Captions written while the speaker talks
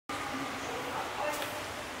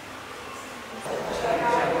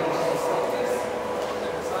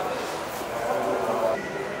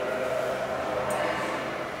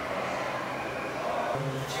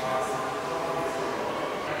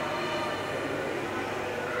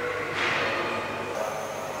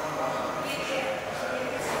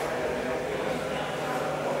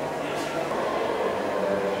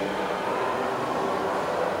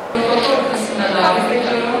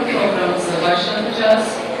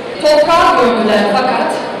Toprağa gömüler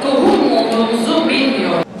fakat tohum olduğumuzu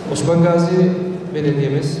bilmiyor. Osmangazi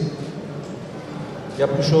Belediye'miz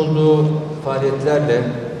yapmış olduğu faaliyetlerle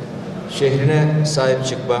şehrine sahip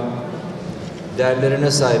çıkma,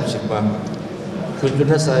 değerlerine sahip çıkma,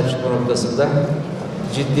 kültürüne sahip çıkma noktasında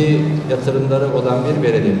ciddi yatırımları olan bir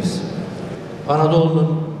belediyemiz.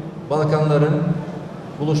 Anadolu'nun, Balkanların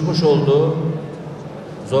buluşmuş olduğu,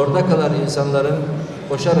 zorda kalan insanların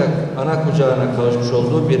koşarak ana kucağına kavuşmuş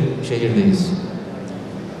olduğu bir şehirdeyiz.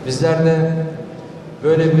 Bizler de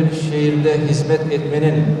böyle bir şehirde hizmet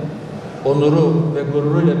etmenin onuru ve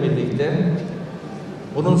gururuyla birlikte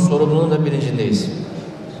bunun sorumluluğunun da bilincindeyiz.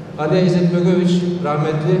 Aliya İzzetbegoviç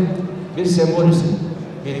rahmetli bir sembol isim,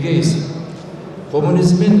 Bilge isim.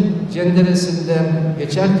 Komünizmin cenderesinden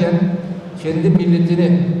geçerken kendi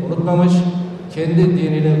milletini unutmamış, kendi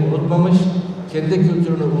dinini unutmamış, kendi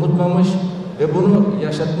kültürünü unutmamış ve bunu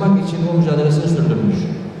yaşatmak için o mücadelesini sürdürmüş.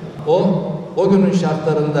 O günün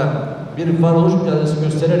şartlarında bir varoluş mücadelesi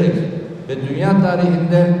göstererek ve dünya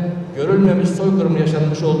tarihinde görülmemiş soykırım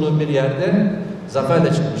yaşanmış olduğu bir yerde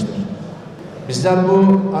zaferle çıkmıştır. Bizler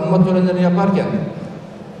bu anma törenlerini yaparken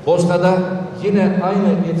Bosna'da yine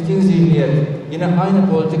aynı etkin zihniyet, yine aynı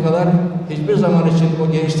politikalar hiçbir zaman için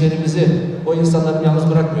o gençlerimizi, o insanları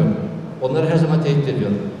yalnız bırakmıyor. Onları her zaman tehdit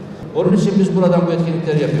ediyor. Onun için biz buradan bu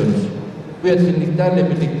etkinlikleri yapıyoruz. Bu etkinliklerle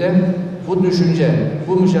birlikte bu düşünce,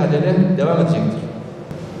 bu mücadele devam edecektir.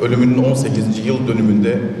 Ölümünün 18. yıl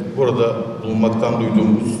dönümünde burada bulunmaktan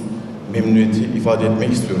duyduğumuz memnuniyeti ifade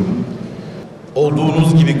etmek istiyorum.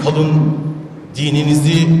 Olduğunuz gibi kalın,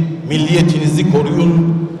 dininizi, milliyetinizi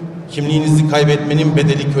koruyun, kimliğinizi kaybetmenin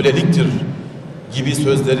bedeli köleliktir gibi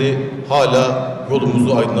sözleri hala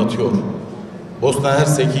yolumuzu aydınlatıyor. Bosna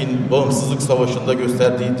Hersek'in bağımsızlık savaşında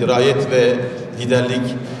gösterdiği dirayet ve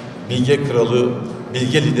liderlik, Bilge Kralı,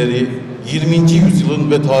 Bilge lideri 20.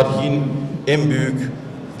 yüzyılın ve tarihin en büyük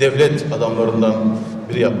devlet adamlarından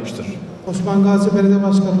biri yapmıştır. Osmangazi Belediye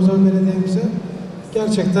Başkanımıza ve belediyemize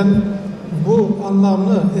gerçekten bu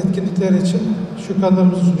anlamlı etkinlikler için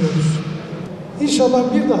şükranlarımızı sunuyoruz. İnşallah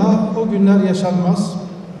bir daha o günler yaşanmaz.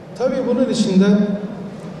 Tabii bunun içinde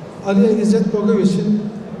Aliya İzzetbegoviç'in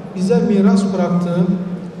bize miras bıraktığı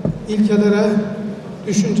ilkelere,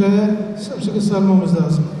 düşünceye sımsıkı sarmamız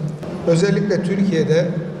lazım. Özellikle Türkiye'de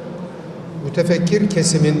mütefekkir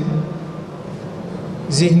kesimin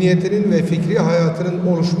zihniyetinin ve fikri hayatının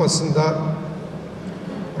oluşmasında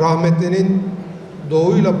rahmetlinin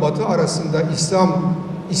Doğu ile Batı arasında İslam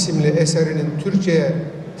isimli eserinin Türkçe'ye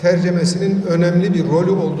tercemesinin önemli bir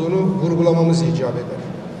rolü olduğunu vurgulamamız icap eder.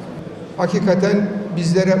 Hakikaten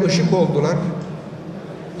bizlere ışık oldular.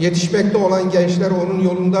 Yetişmekte olan gençler onun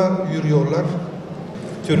yolunda yürüyorlar.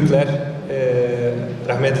 Türkler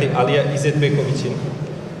rahmetli Aliya İzzetbegoviç'in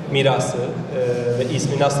mirası ve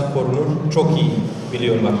ismi nasıl korunur çok iyi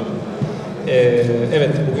biliyorlar. Evet,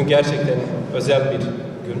 bugün gerçekten özel bir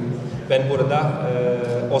gün. Ben burada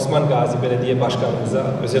Osmangazi Belediye Başkanımıza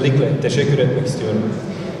özellikle teşekkür etmek istiyorum.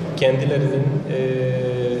 Kendilerinin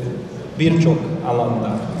birçok alanda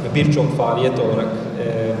ve birçok faaliyet olarak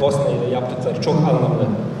Bosna ile yaptıkları çok anlamlı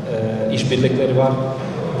işbirlikleri var.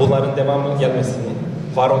 Bunların devamı gelmesini,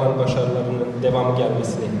 var olan başarılarının devamı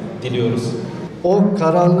gelmesini diliyoruz. O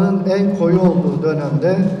karanlığın en koyu olduğu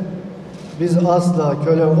dönemde biz asla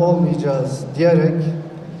köle olmayacağız diyerek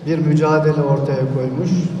bir mücadele ortaya koymuş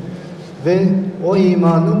ve o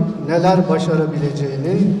imanın neler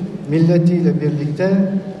başarabileceğini milletiyle birlikte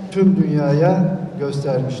tüm dünyaya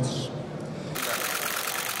göstermiştir.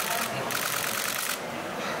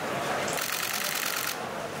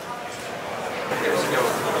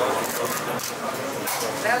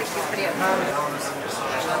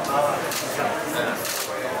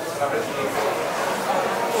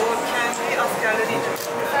 O kendi askerleri için.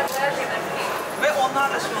 Ve onlar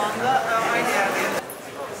da şu anda aynı yerde.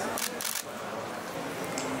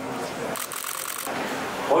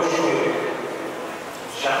 Hoşgörü,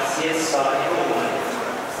 şahsiyet sahibi olmak,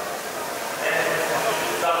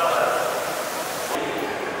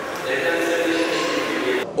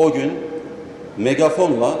 o gün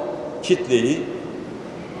megafonla kitleyi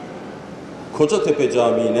Kocatepe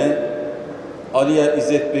Camii'ne Aliya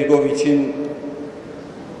İzzetbegoviç'in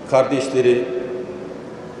kardeşleri,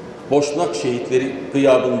 Boşnak şehitleri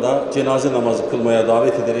gıyabında cenaze namazı kılmaya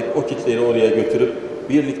davet ederek o kitleyi oraya götürüp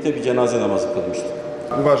birlikte bir cenaze namazı kılmıştık.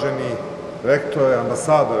 Uvaženi rektore,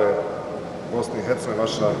 ambasadore Bosne i Hercegovine,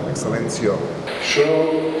 Vaša Ekselencijo. Şunu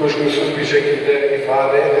kuşkusuz bir şekilde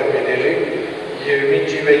ifade edebilirim.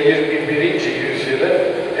 20. ve 21. yüzyılın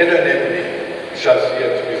en önemli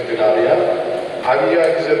şahsiyetimizdir Aliya.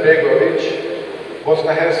 Aliya İzzetbegoviç,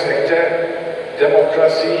 Bosna Hersek'te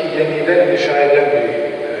demokrasiyi yeniden inşa eden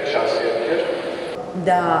bir şahsiyettir.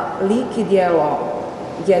 Da lik i djelo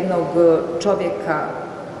jednog čovjeka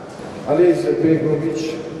Ali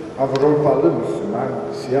Izetbegović, Avrupalı Müslüman,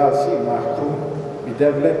 siyasi mahkum, bir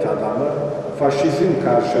devlet adamı, faşizm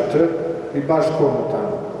karşıtı bir başkomutan.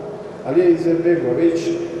 Ali Izetbegović,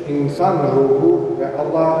 insan ruhu ve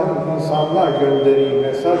Allah'ın insanlığa gönderdiği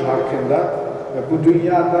mesaj hakkında ve bu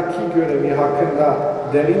dünyadaki görevi hakkında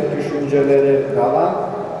derin düşüncelere dalan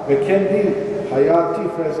ve kendi hayat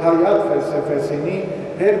felsefesini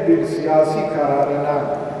her bir siyasi kararına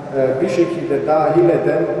bir şekilde dahil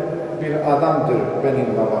eden bir adamdır benim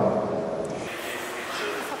babam.